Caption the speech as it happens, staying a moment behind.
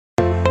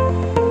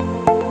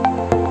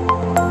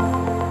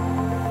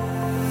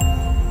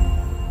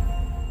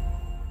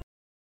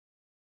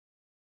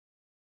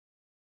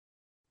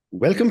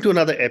Welcome to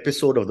another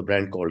episode of The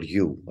Brand Called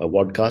You, a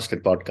podcast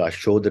and podcast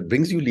show that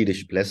brings you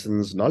leadership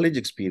lessons, knowledge,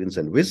 experience,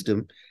 and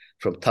wisdom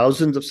from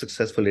thousands of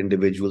successful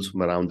individuals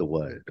from around the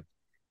world.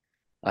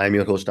 I'm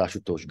your host,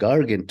 Ashutosh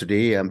Garg, and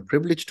today I'm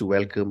privileged to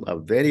welcome a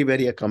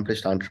very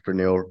accomplished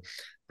entrepreneur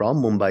from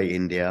Mumbai,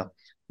 India,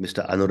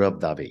 Mr. Anurav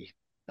Dave.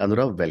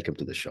 Anurav, welcome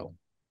to the show.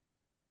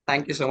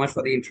 Thank you so much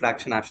for the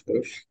introduction,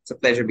 Ashutosh. It's a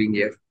pleasure being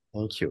here.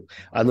 Thank you.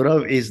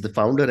 Anurav is the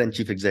founder and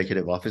chief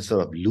executive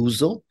officer of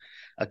LUZO,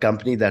 a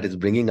company that is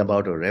bringing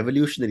about a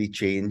revolutionary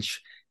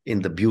change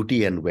in the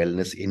beauty and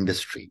wellness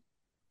industry.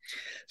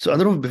 So,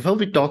 Anurav, before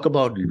we talk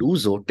about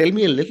LUZO, tell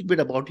me a little bit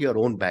about your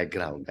own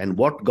background and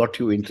what got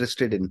you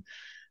interested in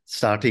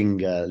starting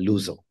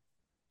LUZO.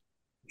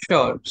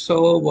 Sure.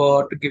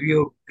 To give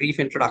you a brief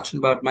introduction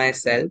about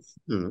myself,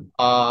 Mm,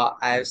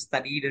 I've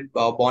studied and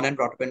born and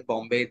brought up in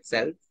Bombay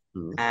itself,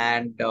 mm,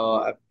 and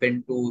I've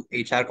been to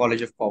HR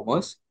College of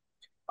Commerce.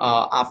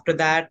 After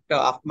that,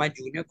 after my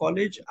junior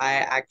college, I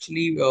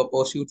actually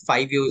pursued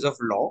 5 years of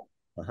law.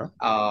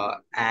 uh-huh.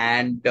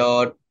 And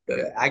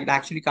it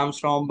actually comes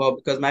from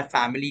because my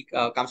family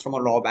comes from a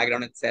law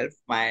background itself.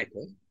 My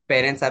Okay.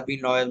 parents have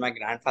been lawyers. My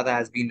grandfather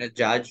has been a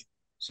judge.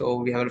 So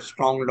we have a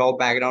strong law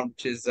background,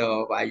 which is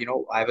why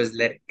I was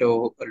led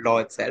to law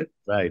itself.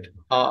 Right.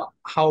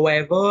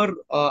 However,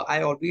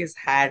 I always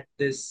had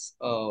this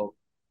the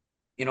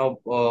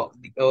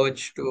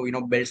urge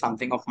to build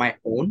something of my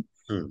own,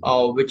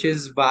 Mm, which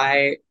is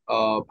why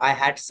I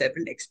had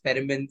several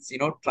experiments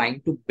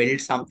trying to build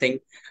something.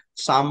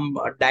 Some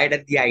died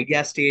at the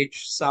idea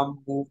stage,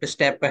 some moved a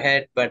step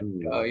ahead, but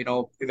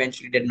mm,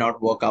 eventually did not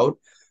work out.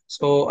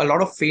 So a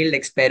lot of failed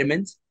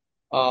experiments.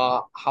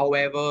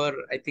 However,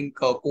 I think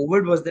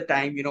COVID was the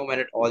time when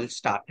it all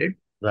started.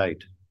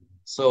 right.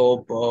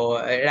 So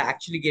it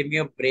actually gave me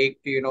a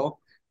break to,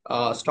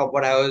 stop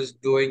what I was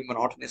doing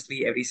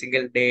monotonously every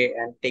single day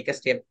and take a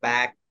step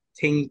back,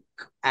 think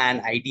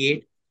and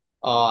ideate.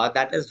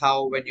 That is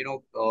how when,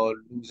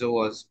 Luzo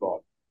was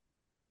born.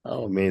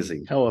 How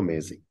amazing. How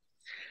amazing.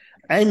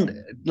 And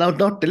now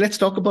let's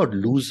talk about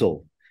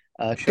LUZO.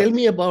 Tell Sure.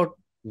 me about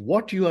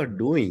what you are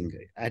doing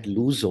at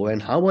LUZO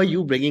and how are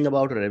you bringing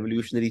about a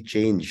revolutionary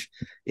change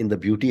in the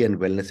beauty and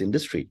wellness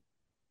industry?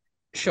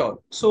 Sure.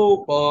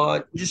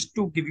 So, just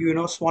to give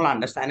you, small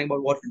understanding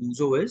about what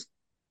Luzo is,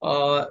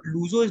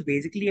 Luzo is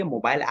basically a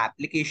mobile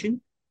application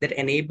that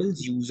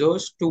enables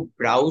users to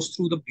browse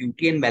through the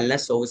beauty and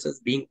wellness services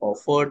being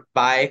offered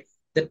by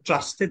the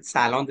trusted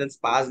salons and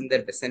spas in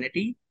their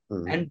vicinity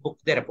Mm, and book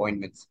their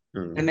appointments.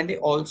 And mm, when they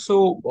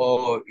also,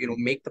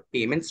 make the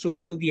payments through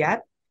the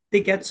app,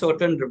 they get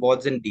certain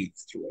rewards and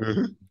deals through it.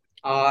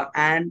 mhm.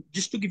 And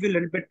just to give you a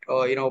little bit,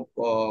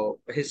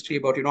 history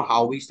about,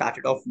 how we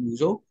started off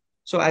Luzo.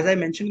 So as I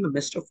mentioned, in the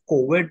midst of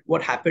COVID,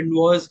 what happened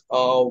was,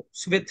 so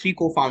we had three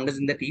co-founders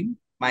in the team,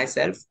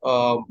 myself,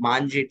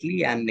 Man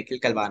Jetli and Nikhil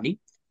Kalwani.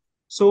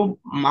 So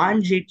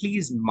Man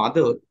Jetli's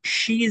mother,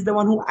 she is the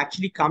one who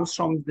actually comes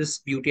from this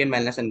beauty and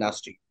wellness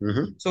industry.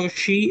 Mhm, So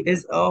she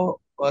is a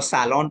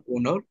salon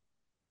owner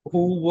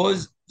who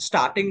was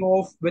starting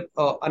off with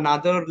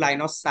another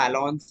line of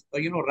salons,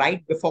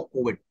 right before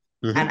COVID.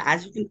 And mhm.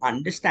 as you can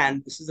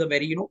understand, this is a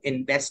very,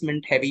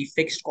 investment heavy,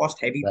 fixed cost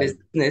heavy Right.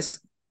 business.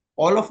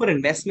 All of her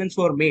investments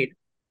were made,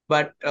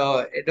 but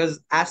it was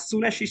as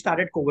soon as she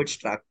started, COVID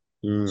struck.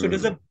 So it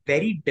was Mm, a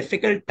very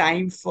difficult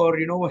time for,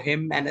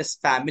 him and his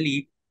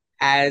family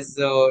as,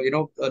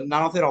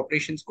 none of their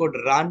operations could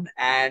run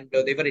and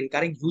they were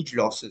incurring huge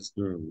losses.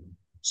 mm,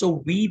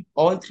 So we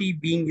all three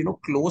being,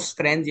 close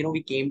friends,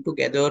 we came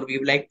together. We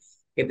were like,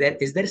 if there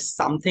is there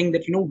something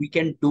that, we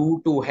can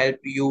do to help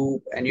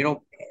you and,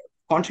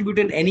 contribute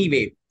in any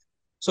way.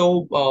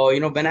 So,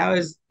 when I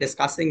was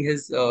discussing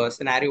his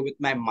scenario with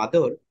my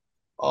mother,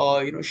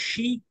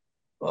 she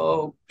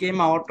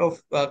came out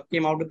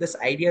with this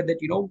idea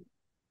that,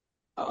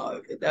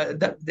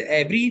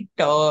 every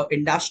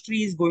industry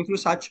is going through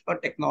such a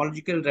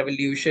technological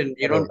revolution,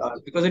 correct.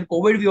 because in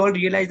COVID, we all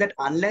realized that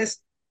unless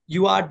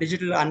you are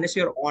digital, unless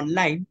you're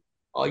online,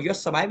 your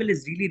survival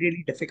is really,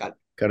 really difficult.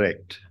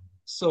 Correct.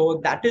 So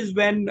that is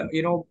when,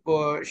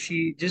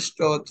 she just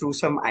threw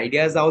some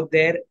ideas out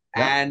there,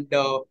 Yeah. and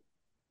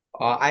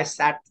I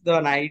sat the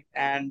night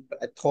and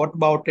I thought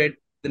about it.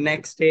 The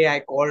next day, I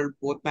called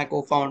both my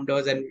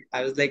co-founders and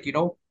I was like,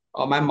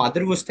 my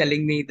mother was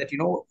telling me that,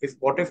 if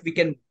what if we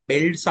can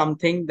build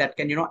something that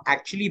can,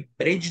 actually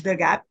bridge the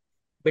gap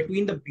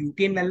between the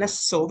beauty and wellness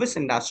service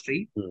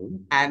industry Mm,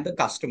 and the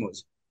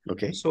customers.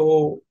 okay.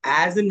 So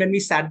as and when we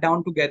sat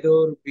down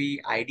together,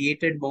 we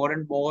ideated more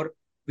and more.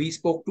 We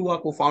spoke to our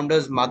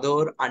co-founder's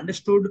mother,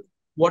 understood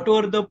what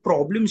were the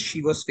problems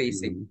she was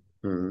facing.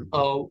 Mm,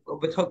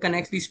 mm, With her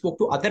connects, we spoke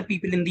to other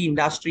people in the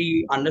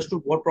industry,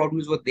 understood what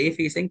problems were they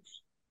facing,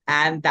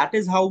 and that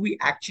is how we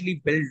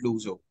actually build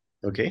Luzo.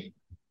 okay.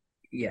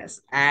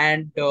 Yes,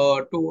 and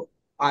to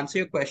answer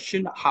your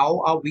question,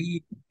 how are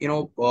we,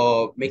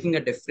 making a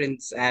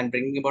difference and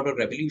bringing about a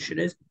revolution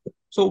is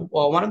So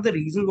one of the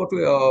reasons what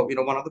we,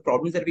 one of the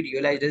problems that we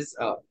realized is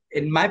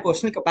in my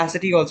personal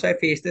capacity also I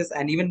face this,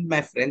 and even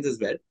my friends as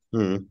well.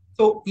 Hmm.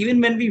 So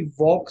even when we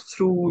walk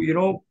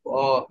through,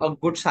 a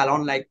good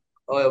salon like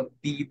a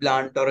B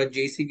Blunt or a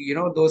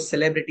JCB, those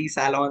celebrity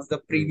salons, the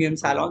premium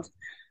Hmm. salons,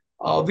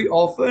 we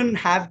often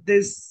have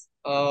this,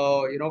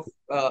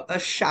 a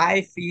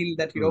shy feel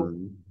that,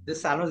 Hmm.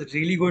 this salon is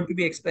really going to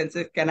be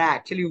expensive. Can I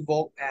actually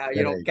walk,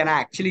 can I Correct.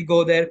 actually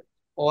go there?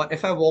 Or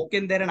if I walk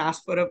in there and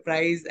ask for a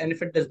price, and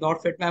if it does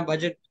not fit my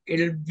budget,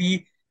 it'll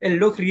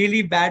look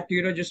really bad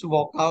to, just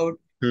walk out.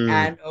 Hmm.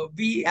 And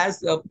we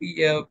as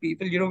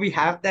people, we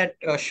have that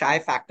shy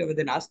factor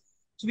within us.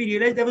 So we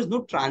realized there was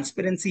no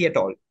transparency at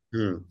all.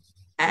 Hmm.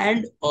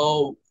 And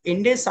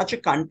India is such a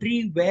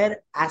country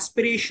where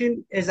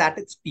aspiration is at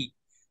its peak.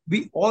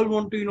 We all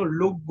want to,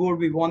 look good.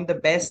 We want the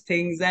best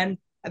things. And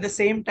at the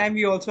same time,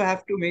 we also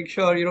have to make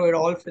sure, it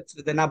all fits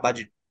within our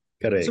budget.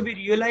 So we Correct.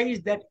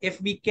 realized that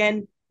if we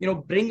can,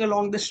 bring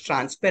along this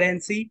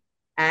transparency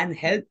and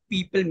help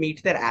people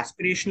meet their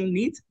aspirational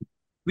needs,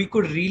 we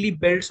could really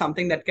build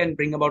something that can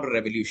bring about a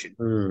revolution.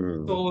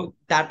 Hmm. So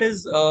that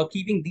is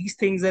keeping these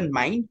things in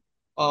mind.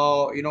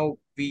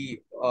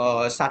 We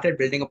started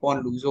building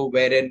upon LUZO,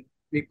 wherein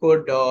we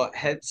could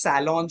help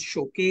salons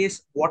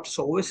showcase what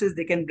services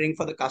they can bring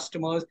for the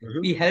customers.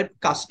 Hmm. We help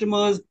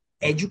customers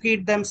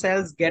educate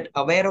themselves, get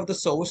aware of the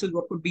services,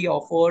 what could be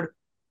offered,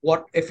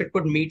 what if it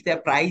could meet their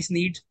price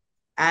needs.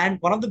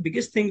 And one of the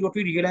biggest things, what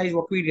we realized,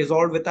 what we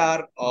resolved with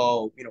our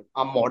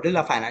model,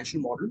 our financial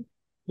model,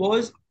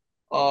 was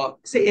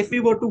say if we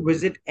were to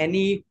visit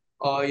any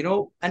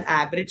an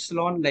average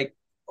salon, like,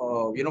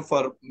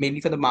 for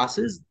mainly for the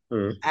masses,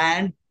 Hmm.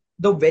 and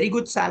the very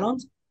good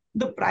salons,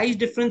 the price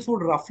difference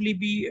would roughly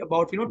be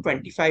about,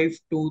 25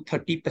 to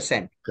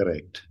 30%.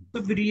 Correct.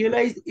 So we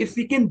realized if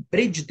we can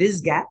bridge this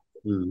gap,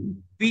 Hmm.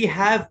 we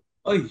have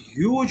a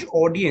huge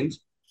audience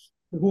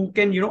who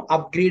can,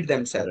 upgrade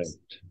themselves.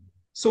 Correct.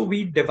 So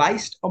we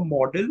devised a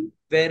model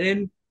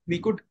wherein we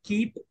could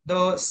keep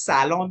the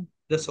salon,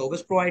 the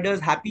service providers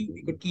happy,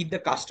 we could keep the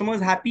customers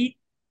happy,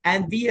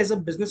 and we as a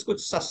business could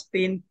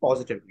sustain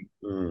positively.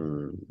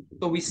 Hmm.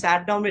 So we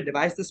sat down, we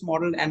devised this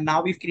model, and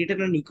now we've created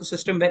an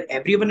ecosystem where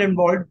everyone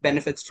involved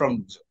benefits from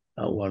LUZO.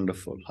 How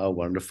wonderful. How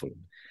wonderful.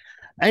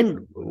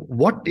 And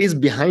what is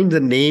behind the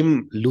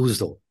name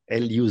Luzo?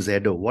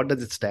 LUZO. What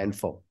does it stand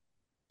for?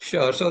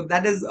 Sure. So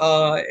that is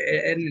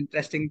an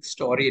interesting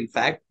story, in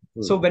fact.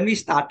 So Hmm. when we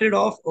started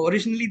off,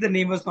 originally the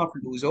name was not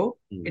LUZO,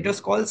 it Hmm. was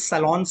called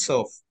Salon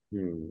Surf.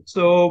 Hmm.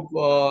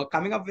 So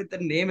coming up with the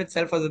name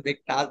itself was a big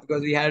task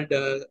because we had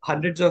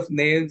hundreds of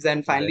names,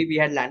 and finally Correct. we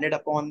had landed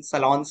upon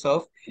Salon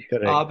Surf.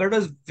 Correct. But it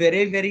was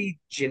very, very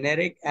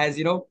generic, as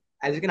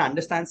as you can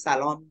understand,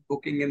 salon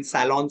booking and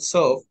salon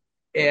surf.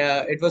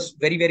 It was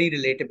very, very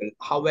relatable.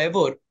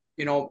 However,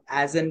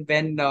 as and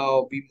when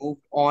we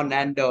moved on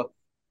and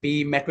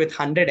we met with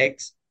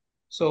 100x,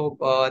 so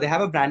they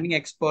have a branding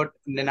expert,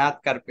 Ninat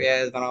Karpe,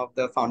 as one of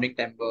the founding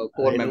core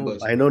I know.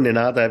 members. I know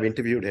Ninath. I've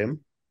interviewed him.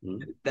 Hmm.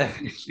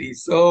 Definitely.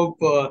 So,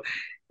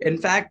 in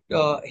fact,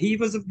 he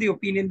was of the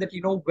opinion that,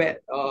 where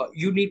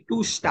you need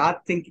to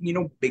start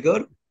thinking,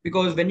 bigger,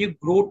 because when you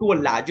grow to a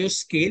larger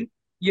scale,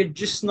 you're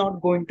just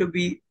not going to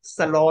be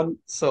salon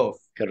surf.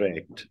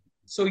 Correct.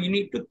 So you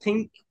need to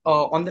think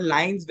on the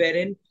lines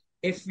wherein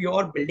if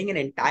you're building an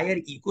entire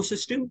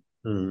ecosystem,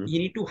 Hmm. you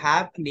need to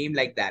have a name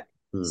like that,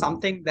 Hmm.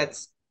 something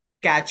that's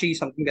catchy,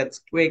 something that's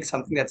quick,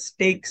 something that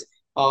sticks.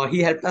 He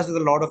helped us with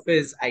a lot of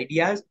his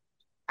ideas,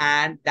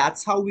 and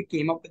that's how we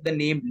came up with the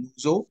name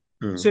LUZO.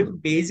 So Hmm.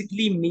 it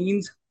basically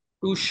means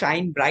to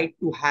shine bright,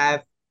 to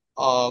have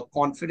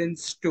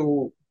confidence,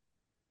 to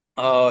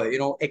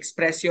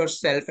express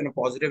yourself in a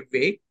positive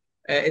way.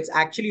 It's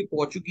actually a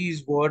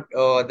Portuguese word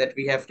that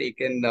we have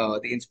taken the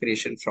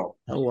inspiration from.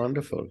 How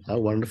wonderful. How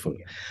wonderful.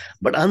 Yeah.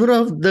 But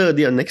Anurav,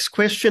 the next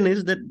question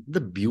is that the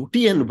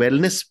beauty and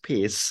wellness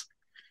space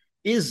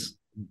is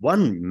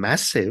one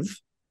massive,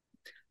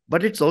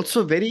 but it's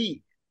also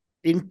very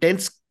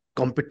intense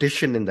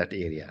competition in that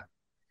area.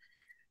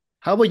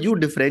 How are you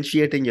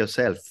differentiating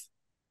yourself?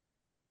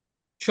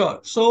 Sure.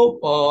 So,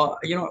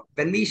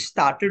 when we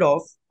started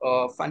off,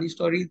 funny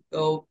story,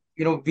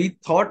 we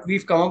thought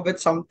we've come up with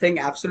something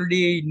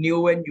absolutely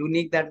new and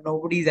unique that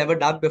nobody's ever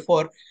done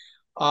before.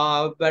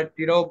 But,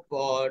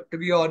 to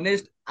be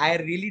honest, I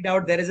really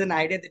doubt there is an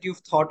idea that you've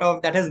thought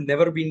of that has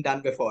never been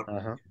done before.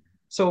 Uh-huh.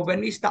 So when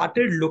we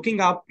started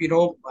looking up,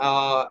 to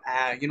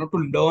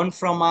learn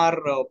from our,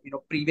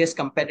 previous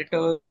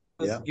competitors,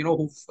 Yeah.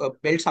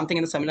 who've built something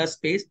in a similar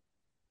space,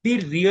 we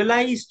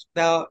realized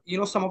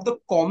some of the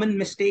common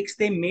mistakes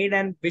they made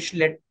and which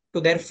led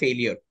to their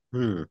failure.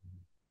 Hmm.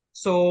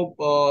 So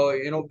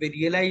we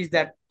realized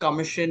that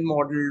commission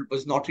model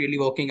was not really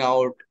working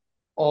out,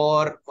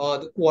 or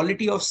the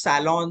quality of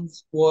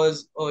salons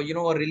was a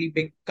really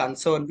big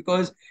concern,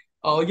 because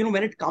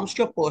when it comes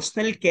to your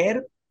personal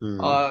care, Hmm.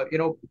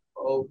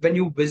 when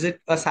you visit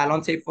a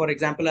salon, say for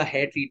example a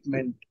hair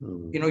treatment,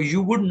 Hmm.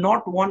 you would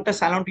not want a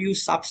salon to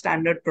use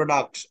substandard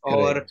products,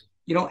 or Correct.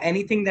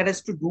 anything that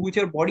has to do with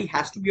your body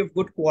has to be of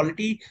good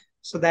quality,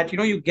 so that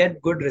you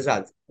get good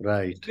results. So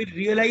Right. we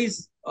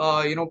realize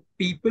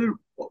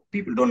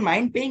people don't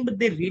mind paying, but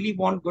they really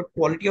want good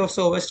quality of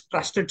service,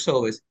 trusted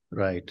service.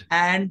 Right.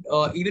 And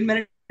even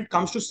when it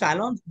comes to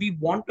salons, we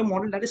want a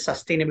model that is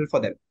sustainable for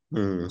them.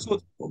 So,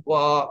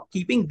 Hmm.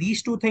 keeping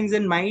these two things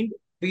in mind,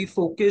 we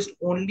focused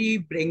only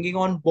bringing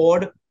on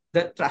board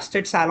the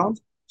trusted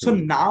salons. So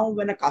Hmm. now,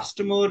 when a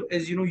customer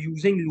is,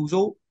 using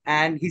Luzo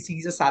and he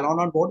sees a salon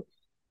on board,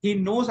 he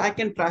knows I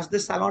can trust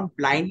this salon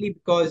blindly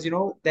because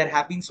there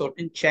have been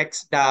certain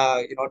checks,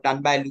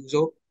 done by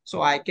Luzo,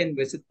 so I can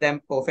visit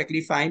them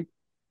perfectly fine.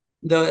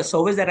 The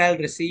service that I'll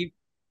receive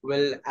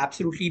will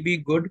absolutely be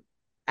good.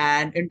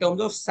 And in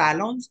terms of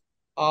salons,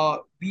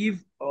 we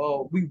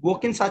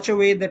work in such a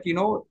way that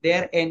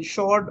they're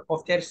ensured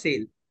of their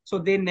sale. So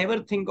they never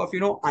think of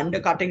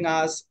undercutting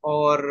us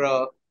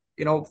or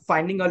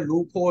finding a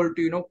loophole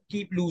to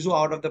keep Luzo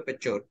out of the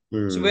picture.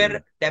 So Hmm.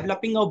 we're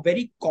developing a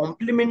very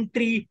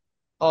complementary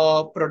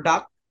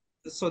product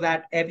so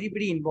that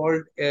everybody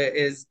involved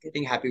is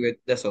getting happy with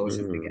the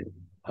services they Hmm. get.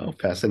 How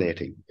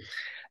fascinating.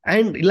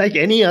 And like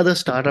any other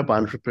startup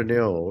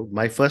entrepreneur,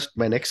 my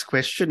next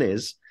question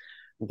is,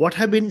 what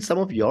have been some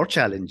of your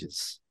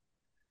challenges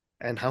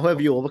and how have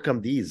you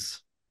overcome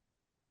these?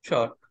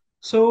 Sure.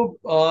 So,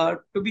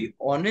 to be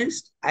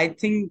honest, I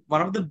think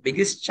one of the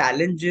biggest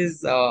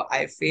challenges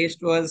I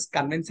faced was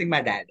convincing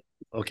my dad.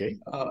 Okay.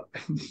 Uh,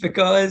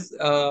 because,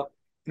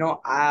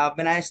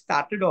 when I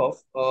started off,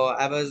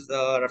 I was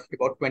roughly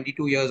about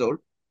 22 years old.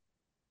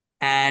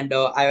 And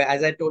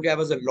as I told you, I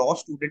was a law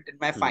student in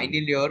my final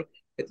Hmm. year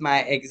with my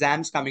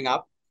exams coming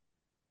up.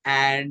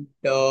 And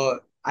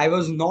I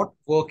was not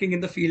working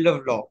in the field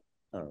of law.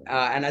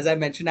 And as I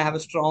mentioned, I have a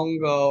strong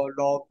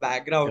law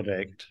background.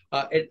 Correct.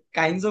 It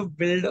kinds of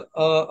build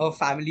a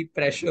family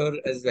pressure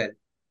as well.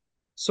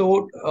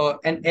 So,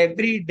 and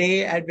every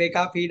day I'd wake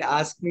up, he'd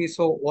ask me,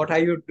 "So, what are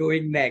you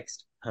doing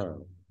next?" Huh.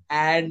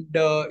 And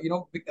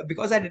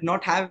because I did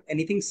not have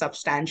anything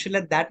substantial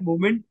at that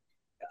moment,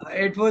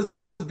 it was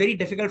very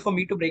difficult for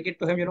me to break it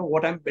to him,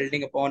 what I'm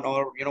building upon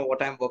or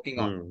what I'm working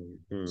on.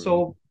 Hmm. Hmm.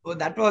 So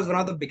that was one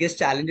of the biggest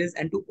challenges,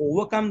 and to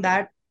overcome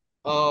that,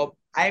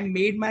 I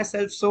made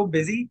myself so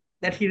busy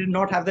that he did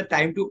not have the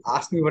time to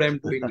ask me what I'm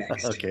doing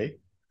next. Okay.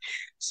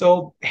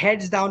 So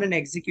heads down in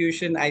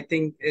execution, I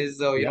think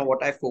is Yeah.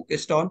 what I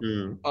focused on.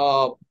 Hmm.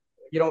 Uh,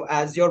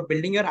 as you're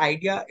building your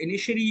idea,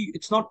 initially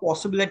it's not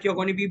possible that you're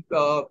going to be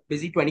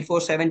busy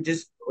 24/7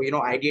 just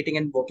ideating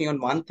and working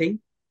on one thing.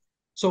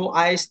 So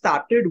I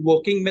started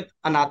working with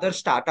another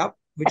startup,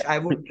 which I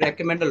would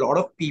recommend a lot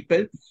of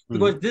people Hmm.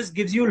 because this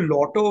gives you a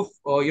lot of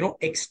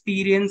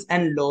experience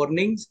and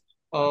learnings,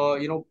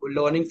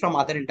 learning from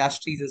other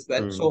industries as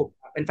well. Hmm. So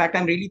in fact,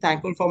 I'm really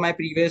thankful for my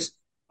previous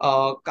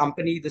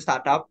company, the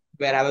startup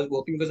where I was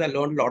working because I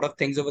learned a lot of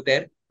things over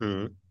there.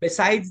 Hmm.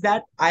 Besides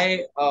that,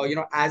 I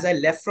as I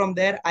left from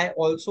there, I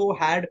also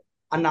had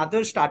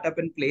another startup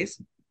in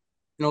place,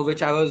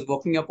 which I was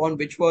working upon,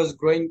 which was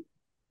growing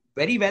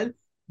very well.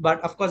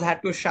 But of course, I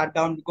had to shut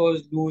down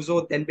because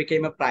Luzo then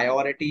became a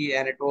priority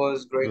and it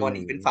was growing on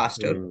even Hmm.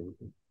 faster.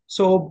 Hmm.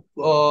 So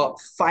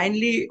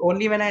finally,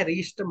 only when I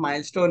reached a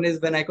milestone is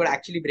when I could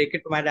actually break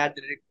it to my dad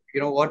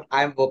that, what,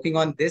 I'm working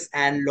on this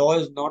and law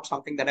is not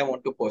something that I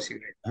want to pursue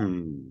right now.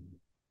 Hmm.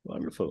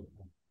 Wonderful.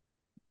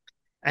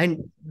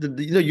 And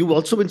you've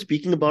also been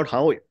speaking about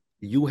how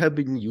you have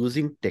been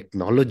using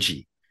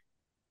technology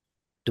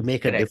to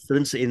make a Correct.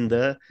 difference in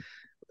the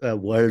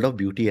world of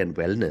beauty and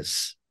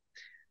wellness.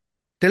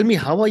 Tell me,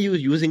 how are you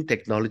using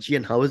technology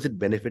and how is it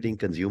benefiting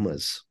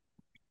consumers?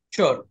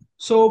 Sure.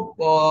 So,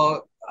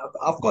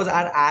 of course,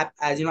 our app,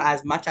 as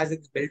as much as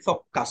it's built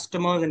for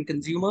customers and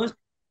consumers,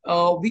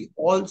 we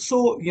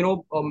also,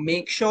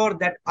 make sure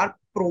that our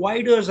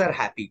providers are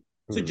happy.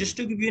 So, Hmm. just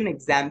to give you an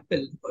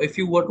example, if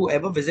you were to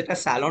ever visit a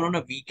salon on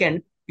a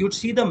weekend, you'd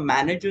see the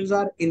managers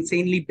are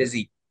insanely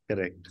busy.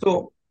 Correct.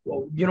 So,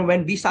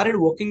 when we started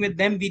working with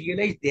them, we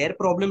realized their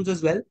problems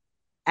as well.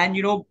 And,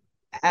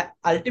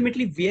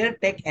 ultimately, we are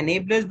tech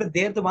enablers, but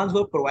they're the ones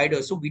who are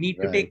providers. So we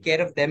need to take Right.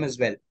 care of them as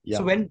well.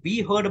 So Yeah. when we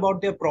heard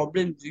about their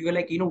problems, we were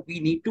like, we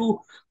need to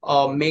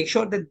make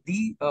sure that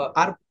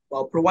our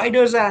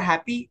providers are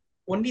happy.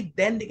 Only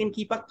then they can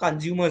keep our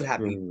consumers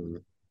happy. Hmm.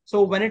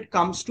 So when it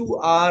comes to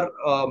our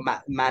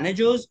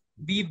managers,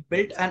 we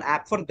built an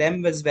app for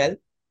them as well,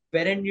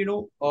 wherein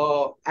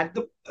at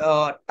the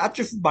touch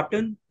of a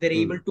button, they're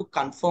able Hmm. to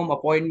confirm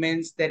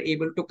appointments, they're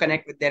able to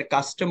connect with their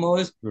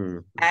customers, Hmm.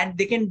 and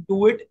they can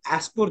do it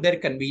as per their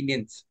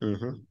convenience.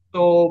 Hmm.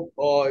 So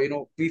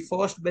we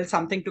first build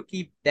something to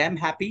keep them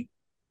happy,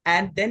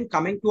 and then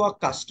coming to our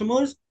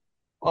customers,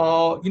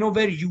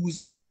 we're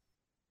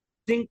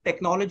using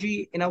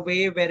technology in a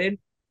way wherein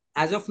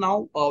as of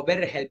now,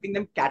 we're helping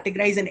them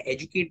categorize and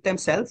educate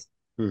themselves.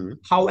 Hmm.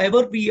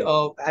 However,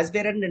 as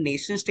we're in the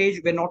nascent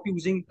stage, we're not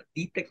using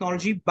deep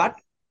technology, but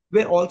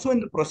we're also in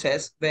the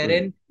process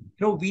wherein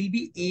Hmm. we'll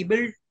be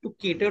able to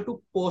cater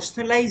to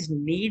personalized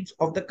needs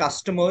of the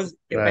customers Right.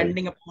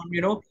 depending upon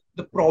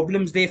the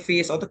problems they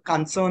face or the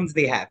concerns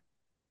they have.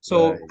 So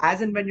Right.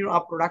 as and when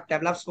our product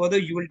develops further,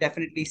 you will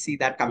definitely see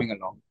that coming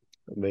along.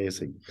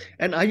 Amazing.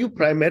 And are you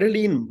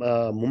primarily in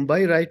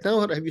Mumbai right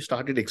now, or have you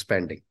started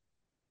expanding?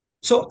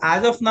 So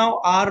as of now,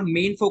 our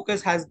main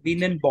focus has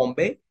been in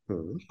Bombay.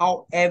 Hmm.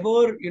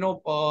 However,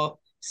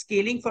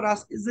 scaling for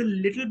us is a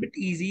little bit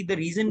easy. The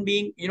reason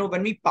being,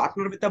 when we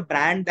partner with a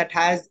brand that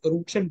has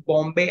roots in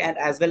Bombay and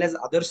as well as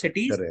other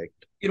cities,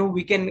 Correct.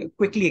 we can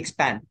quickly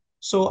expand.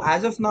 So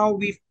as of now,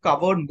 we've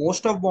covered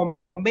most of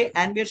Bombay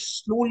and we're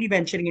slowly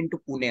venturing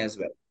into Pune as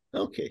well.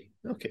 Okay.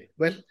 Okay.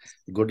 Well,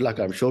 good luck.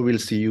 I'm sure we'll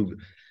see you,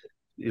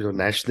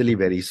 nationally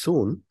very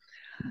soon.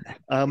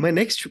 My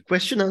next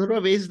question,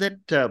 Anurav, is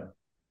that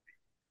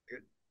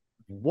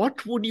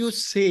what would you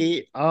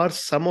say are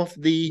some of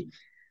the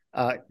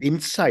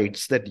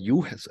insights that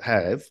you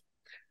have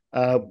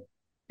uh,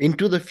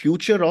 into the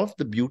future of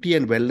the beauty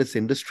and wellness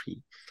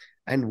industry,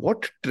 and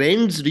what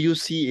trends do you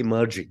see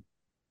emerging?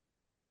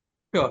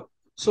 Sure.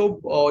 So,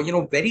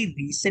 very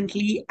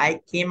recently I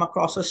came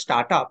across a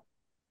startup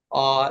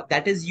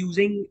that is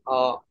using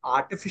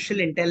artificial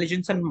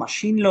intelligence and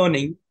machine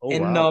learning Oh,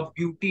 in wow.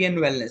 beauty and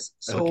wellness.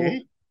 So,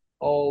 Okay.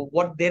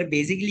 what they're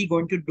basically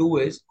going to do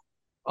is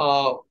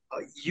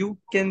you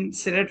can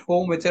sit at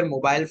home with your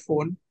mobile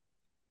phone,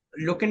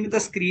 look into the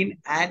screen,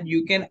 and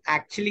you can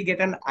actually get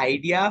an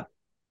idea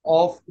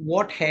of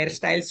what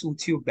hairstyle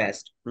suits you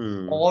best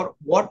Hmm. or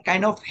what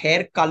kind of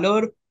hair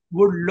color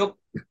would look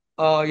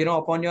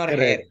upon your hair,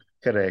 Correct.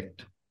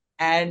 Correct.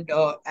 and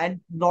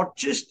not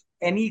just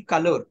any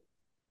color.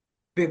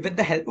 With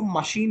the help of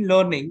machine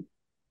learning,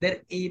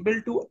 they're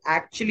able to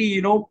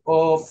actually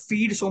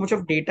feed so much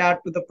of data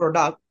to the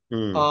product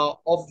Hmm.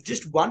 of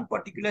just one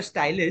particular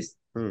stylist,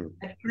 Hmm.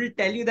 and it will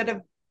tell you that if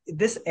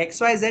this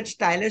XYZ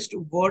stylist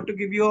were to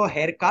give you a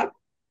haircut,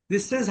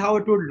 this is how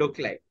it would look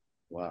like.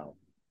 Wow.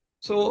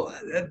 So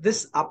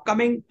this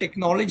upcoming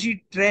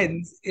technology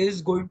trends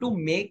is going to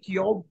make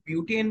your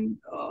beauty and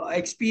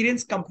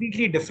experience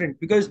completely different,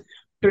 because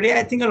today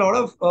I think a lot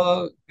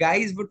of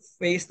guys would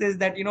face this,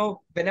 that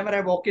whenever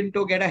I walk in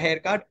to get a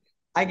haircut,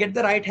 I get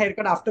the right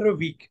haircut after a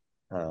week.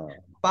 Ah.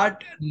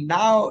 But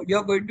now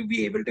you're going to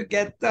be able to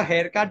get the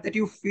haircut that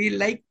you feel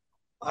like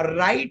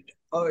right.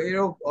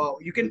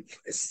 You can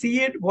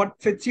see it,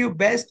 what fits you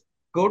best.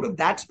 Go to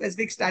that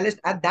specific stylist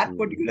at that Hmm.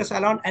 particular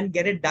salon and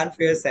get it done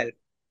for yourself.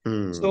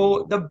 Hmm.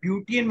 So the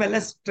beauty and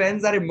wellness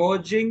trends are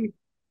emerging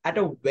at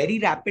a very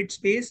rapid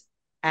pace,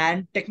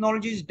 and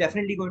technology is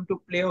definitely going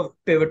to play a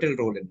pivotal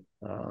role in it.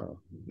 Ah,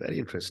 very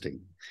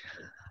interesting.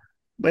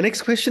 My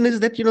next question is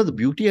that, the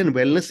beauty and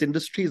wellness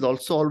industry has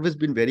also always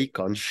been very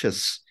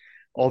conscious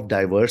of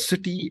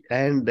diversity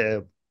and,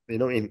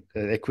 in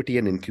equity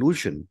and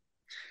inclusion.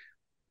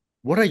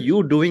 What are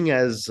you doing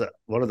as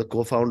one of the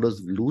co-founders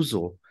of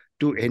LUZO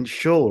to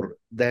ensure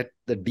that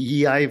the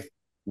DEI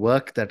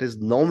work that is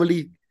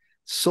normally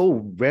so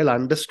well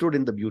understood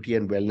in the beauty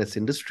and wellness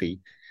industry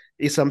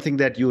is something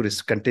that you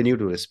continue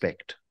to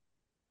respect?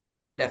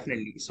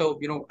 Definitely. So,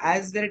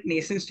 as they're at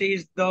nascent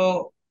stage,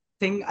 the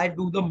thing I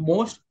do the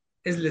most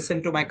is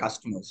listen to my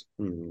customers.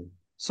 Hmm.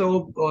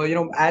 So,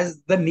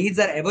 as the needs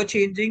are ever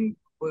changing,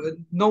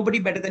 nobody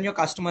better than your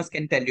customers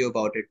can tell you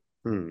about it.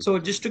 Hmm. So,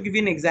 just to give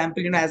you an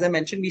example, as I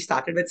mentioned, we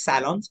started with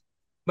salons,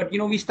 but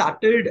we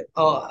started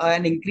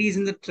an increase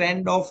in the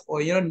trend of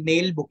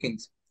nail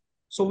bookings.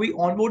 So, we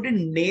onboarded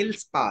nail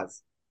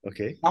spas.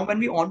 Okay. Now, when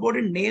we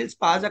onboarded nail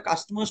spas, our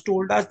customers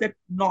told us that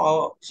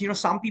no,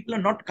 some people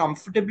are not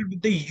comfortable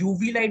with the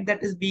UV light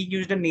that is being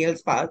used in nail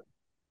spas.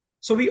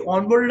 So we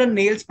onboarded a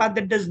nail spa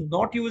that does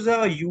not use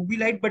a UV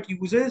light but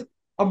uses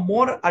a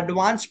more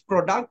advanced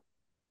product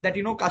that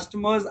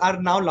customers are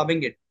now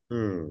loving it.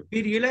 Hmm.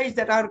 We realized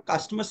that our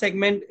customer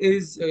segment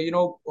is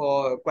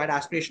quite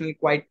aspirational,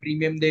 quite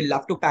premium. They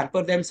love to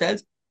pamper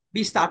themselves.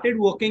 We started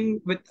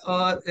working with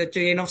a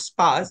chain of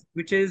spas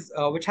which is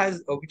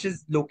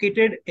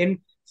located in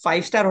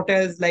five-star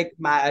hotels like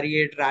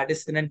Marriott,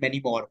 Radisson, and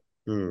many more.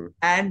 Hmm.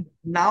 And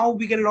now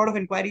we get a lot of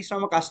inquiries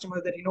from our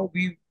customers that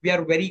we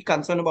are very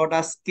concerned about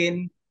our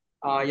skin,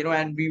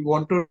 and we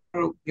want to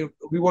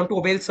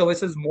avail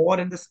services more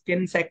in the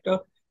skin sector.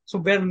 So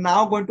we're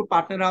now going to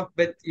partner up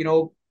with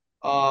the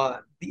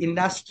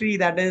industry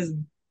that is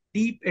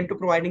deep into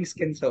providing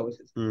skin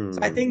services. So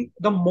I Hmm. think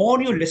the more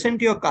you listen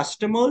to your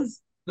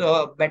customers,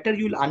 the better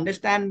you'll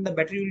understand, the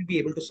better you'll be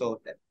able to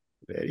serve them.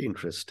 Very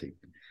interesting.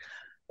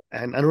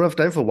 And I don't have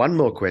time for one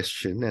more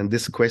question. And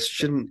this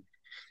question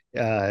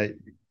uh,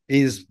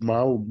 is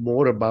now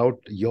more about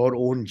your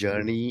own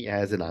journey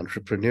as an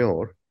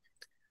entrepreneur.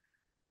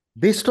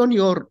 Based on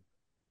your,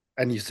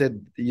 and you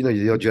said,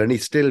 your journey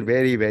is still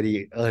very,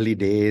 very early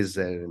days.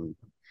 And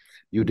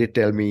you did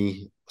tell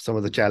me some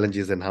of the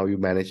challenges and how you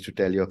managed to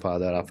tell your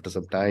father after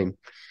some time.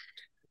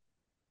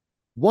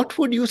 What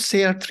would you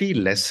say are three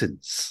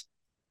lessons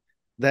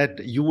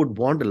that you would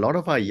want a lot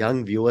of our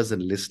young viewers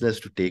and listeners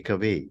to take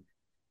away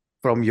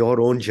from your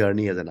own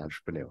journey as an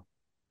entrepreneur?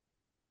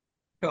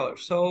 Sure.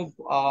 So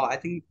I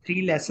think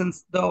three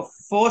lessons. The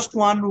first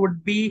one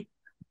would be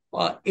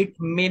it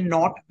may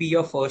not be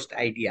your first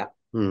idea.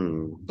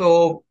 Hmm.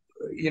 So,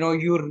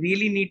 you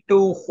really need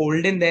to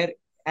hold in there.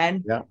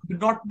 and Yeah. do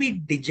not be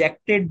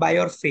dejected by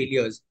your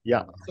failures.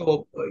 Yeah.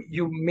 So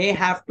you may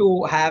have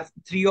to have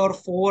three or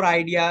four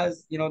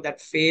ideas,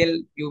 that fail,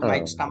 you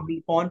might Um, stumble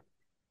upon.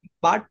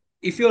 But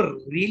if you're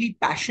really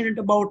passionate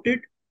about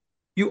it,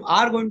 you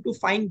are going to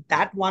find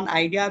that one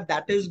idea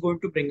that is going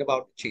to bring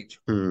about change.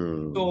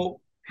 hmm. So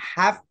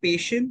have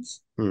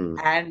patience Hmm.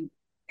 and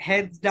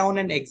heads down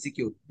and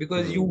execute,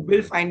 because you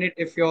will Hmm. find it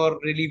if you're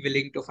really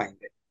willing to find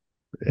it.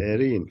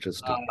 Very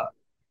interesting.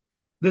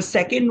 The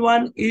second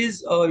one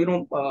is, a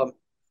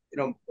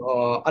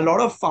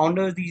lot of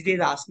founders these days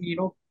ask me,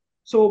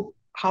 so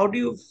how do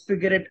you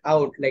figure it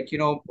out? Like,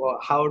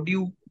 how do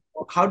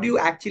you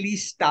actually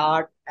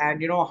start,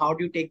 and how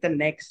do you take the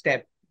next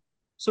step?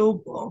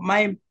 So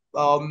my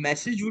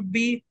message would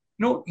be,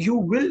 you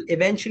will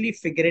eventually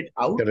figure it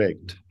out.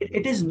 Correct.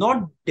 It is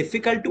not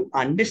difficult to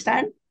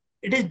understand.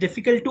 It is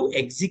difficult to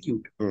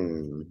execute.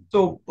 Hmm.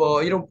 So,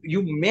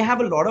 you may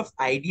have a lot of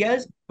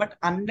ideas, but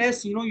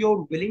unless,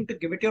 you're willing to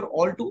give it your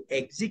all to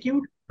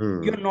execute,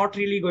 Hmm. you're not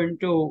really going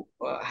to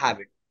have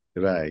it.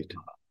 Right.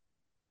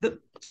 The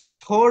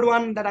third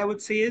one that I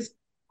would say is,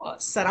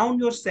 surround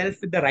yourself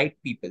with the right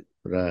people.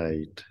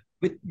 Right.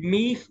 With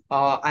me,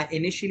 I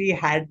initially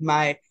had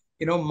my,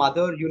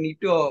 mother. You need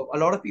to, a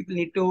lot of people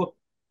need to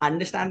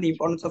understand the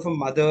importance of a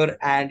mother,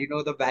 and,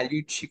 the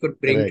value she could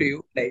bring to Correct.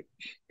 you. Like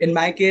in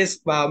my case,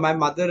 my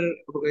mother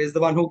is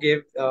the one who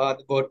gave the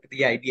birth to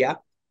the idea.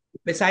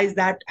 Besides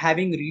that,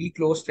 having really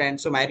close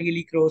friends. So my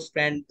really close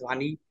friend,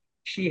 Dhwani,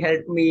 she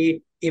helped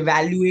me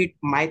evaluate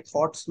my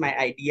thoughts, my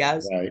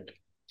ideas. Right.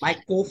 My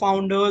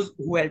co-founders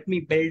who helped me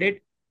build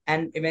it,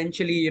 and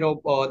eventually,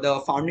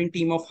 the founding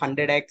team of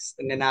 100x,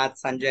 Ninad,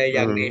 Sanjay, Hmm.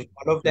 Yagnesh,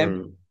 all of them,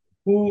 Hmm.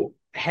 who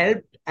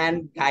helped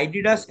and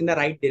guided us in the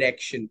right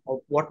direction of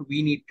what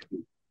we need to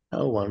do.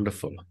 How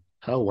wonderful.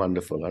 How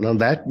wonderful. And on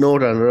that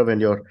note, Anurav, and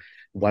your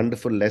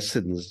wonderful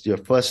lessons, your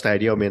first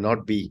idea may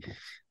not be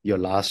your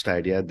last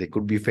idea. They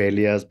could be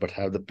failures, but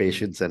have the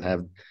patience and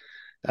have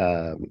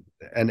um,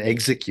 and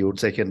execute.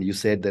 Second, you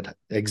said that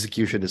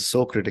execution is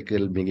so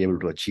critical, being able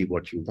to achieve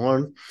what you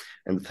want.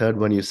 And the third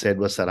one you said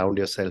was surround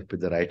yourself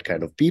with the right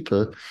kind of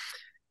people.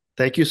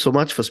 Thank you so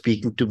much for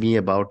speaking to me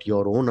about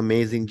your own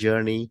amazing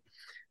journey.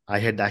 I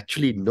had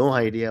actually no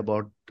idea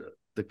about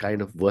the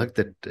kind of work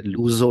that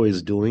LUZO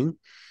is doing.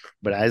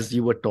 But as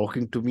you were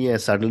talking to me, I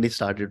suddenly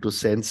started to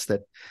sense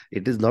that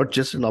it is not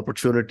just an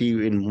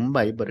opportunity in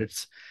Mumbai, but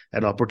it's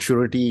an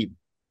opportunity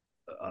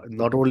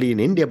not only in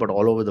India, but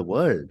all over the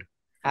world.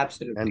 And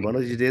Absolutely. one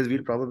of these days,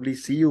 we'll probably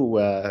see you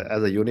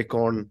as a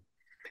unicorn,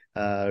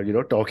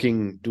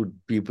 talking to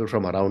people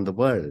from around the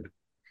world.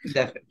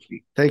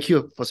 Definitely. Thank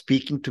you for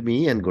speaking to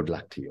me and good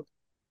luck to you.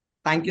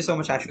 Thank you so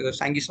much, Ashutosh.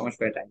 Thank you so much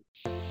for your time.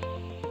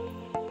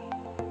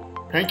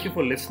 Thank you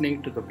for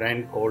listening to the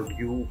Brand Called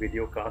You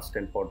videocast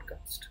and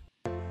podcast,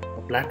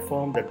 a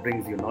platform that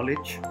brings you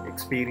knowledge,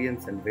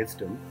 experience, and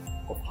wisdom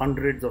of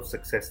hundreds of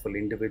successful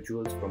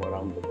individuals from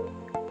around the world.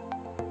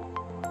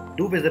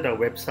 Do visit our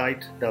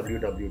website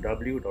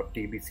www.tbcy.in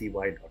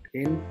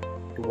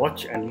to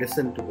watch and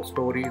listen to the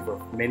stories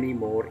of many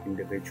more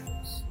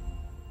individuals.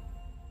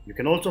 You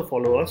can also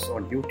follow us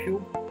on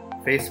YouTube,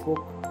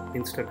 Facebook,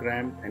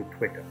 Instagram, and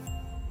Twitter.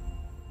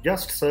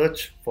 Just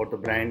search for the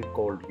Brand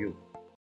Called You.